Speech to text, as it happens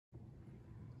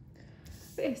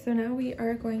Okay, so now we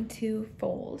are going to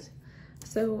fold.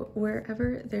 So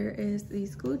wherever there is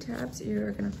these glue tabs,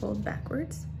 you're gonna fold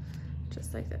backwards,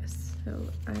 just like this. So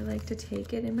I like to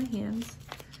take it in my hands,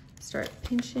 start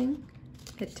pinching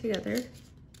it together,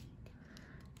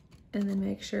 and then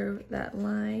make sure that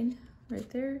line right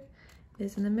there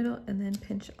is in the middle, and then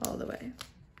pinch all the way.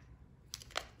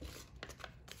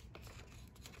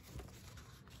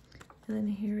 And then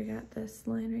here we got this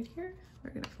line right here.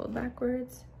 We're gonna fold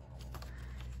backwards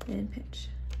and pinch.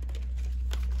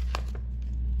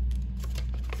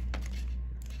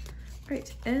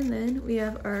 Right, and then we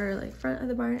have our front of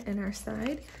the barn and our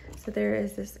side. So there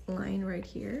is this line right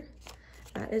here.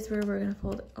 That is where we're gonna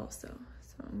fold also.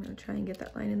 So I'm gonna try and get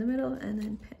that line in the middle and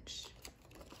then pinch.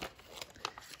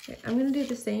 Okay, I'm gonna do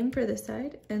the same for this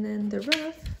side, and then the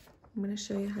rough, I'm gonna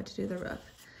show you how to do the rough.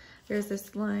 There's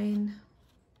this line,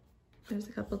 there's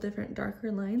a couple different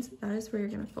darker lines. That is where you're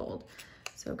gonna fold.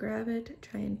 So grab it,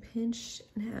 try and pinch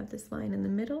and have this line in the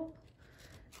middle,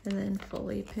 and then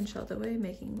fully pinch all the way,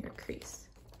 making your crease.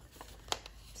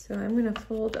 So I'm gonna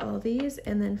fold all these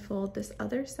and then fold this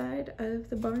other side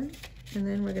of the barn, and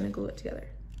then we're gonna glue it together.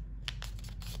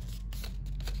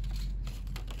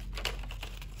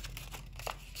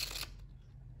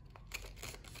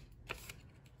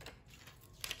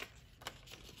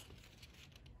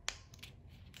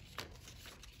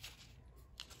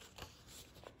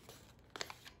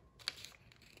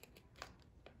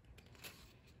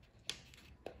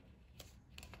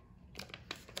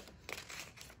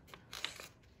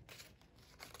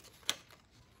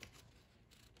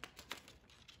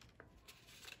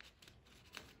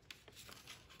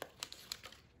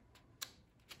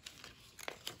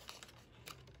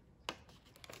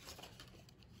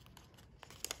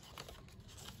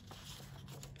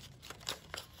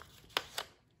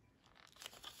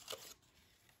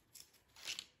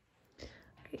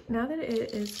 Now that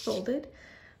it is folded,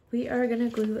 we are gonna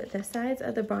glue the sides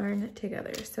of the barn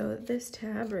together. So this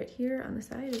tab right here on the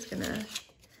side is gonna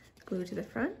glue to the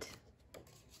front,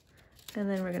 and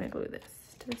then we're gonna glue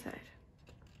this to the side.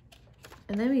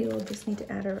 And then we will just need to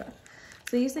add a rough.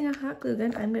 So using a hot glue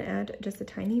gun, I'm gonna add just a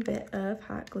tiny bit of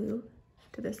hot glue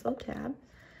to this little tab.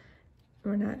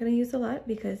 We're not gonna use a lot,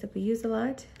 because if we use a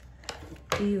lot,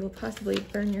 you will possibly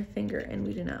burn your finger, and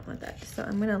we do not want that. So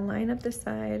I'm gonna line up the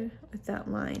side with that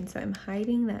line. So I'm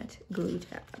hiding that glue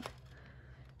tab.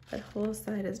 That whole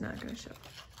side is not gonna show.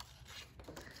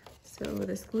 So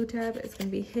this glue tab is gonna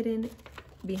be hidden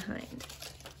behind.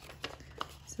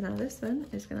 So now this one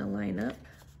is gonna line up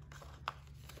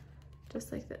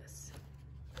just like this.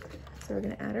 So we're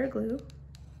gonna add our glue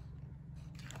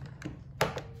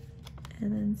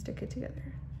and then stick it together.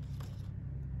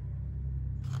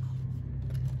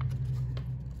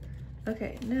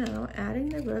 Okay, now adding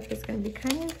the roof is going to be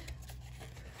kind of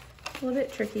a little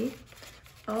bit tricky.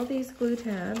 All these glue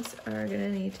tabs are going to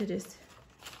need to just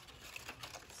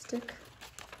stick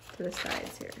to the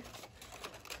sides here.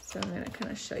 So I'm going to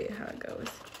kind of show you how it goes.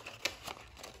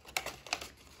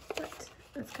 But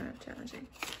that's kind of challenging.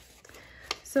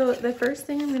 So the first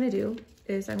thing I'm going to do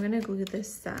is I'm going to glue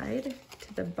this side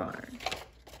to the barn.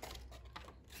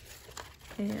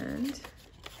 And,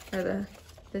 or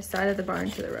the side of the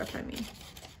barn to the roof, I mean.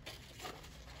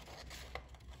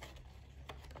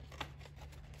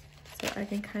 So I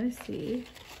can kind of see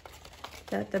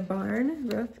that the barn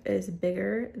roof is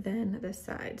bigger than the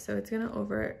side. So it's gonna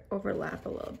overlap a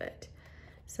little bit.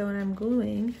 So when I'm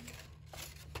gluing,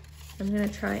 I'm gonna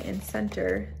try and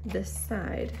center this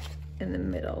side in the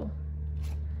middle.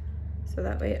 So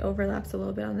that way it overlaps a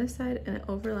little bit on this side and it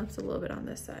overlaps a little bit on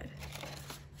this side.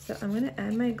 So I'm gonna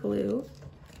add my glue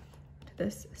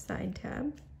this side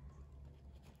tab,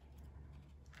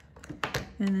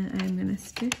 and then I'm gonna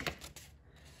stick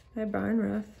my barn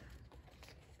roof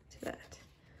to that.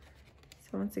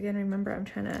 So once again, remember, I'm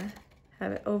trying to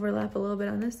have it overlap a little bit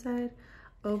on this side,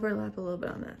 overlap a little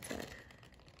bit on that side.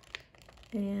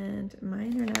 And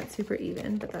mine are not super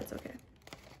even, but that's okay.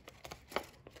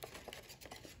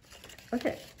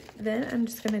 Okay, then I'm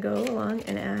just gonna go along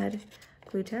and add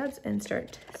glue tabs and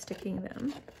start sticking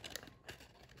them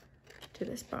to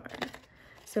this barn.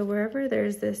 So wherever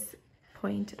there's this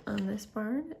point on this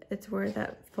barn, it's where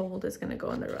that fold is going to go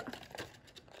in the rough.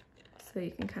 So you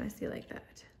can kind of see like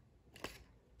that.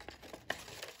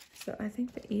 So I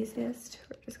think the easiest,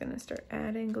 we're just going to start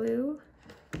adding glue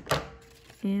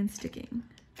and sticking.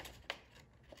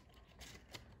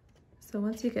 So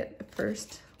once you get the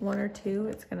first one or two,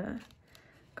 it's going to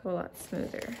go a lot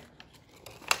smoother.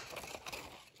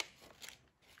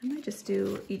 I might just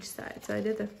do each side. So I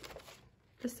did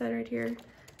this side right here,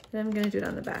 and I'm gonna do it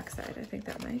on the back side. I think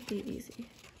that might be easy.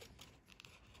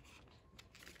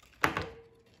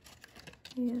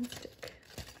 and stick.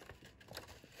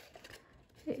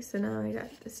 Okay, so now I got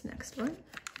this next one.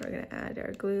 We're gonna add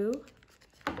our glue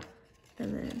and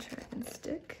then try and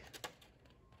stick.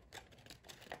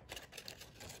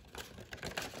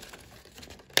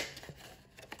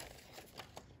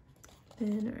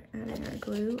 And we're adding our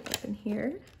glue up in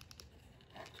here.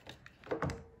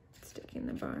 Sticking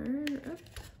the barn up.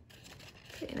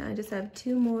 Okay, now I just have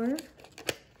 2 more.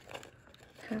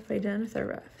 Halfway done with our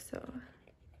rough. So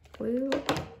glue,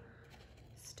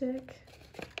 stick,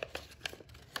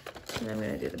 and I'm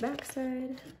gonna do the back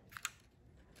side.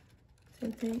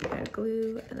 Same thing, add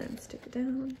glue and then stick it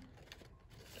down.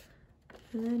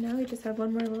 And then now we just have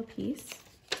 1 more little piece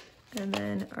and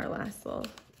then our last little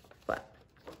flap.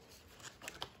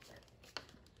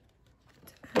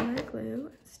 So add our glue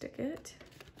and stick it.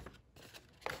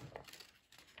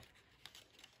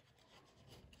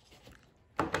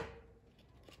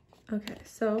 Okay,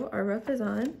 so our roof is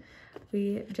on.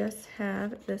 We just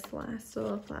have this last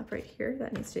little flap right here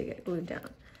that needs to get glued down.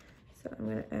 So I'm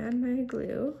gonna add my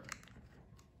glue.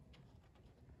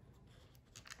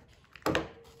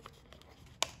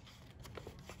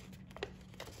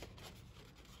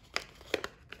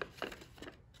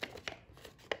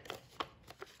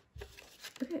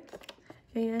 Okay,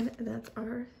 and that's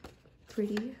our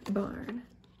pretty barn.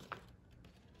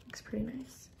 Looks pretty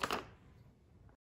nice.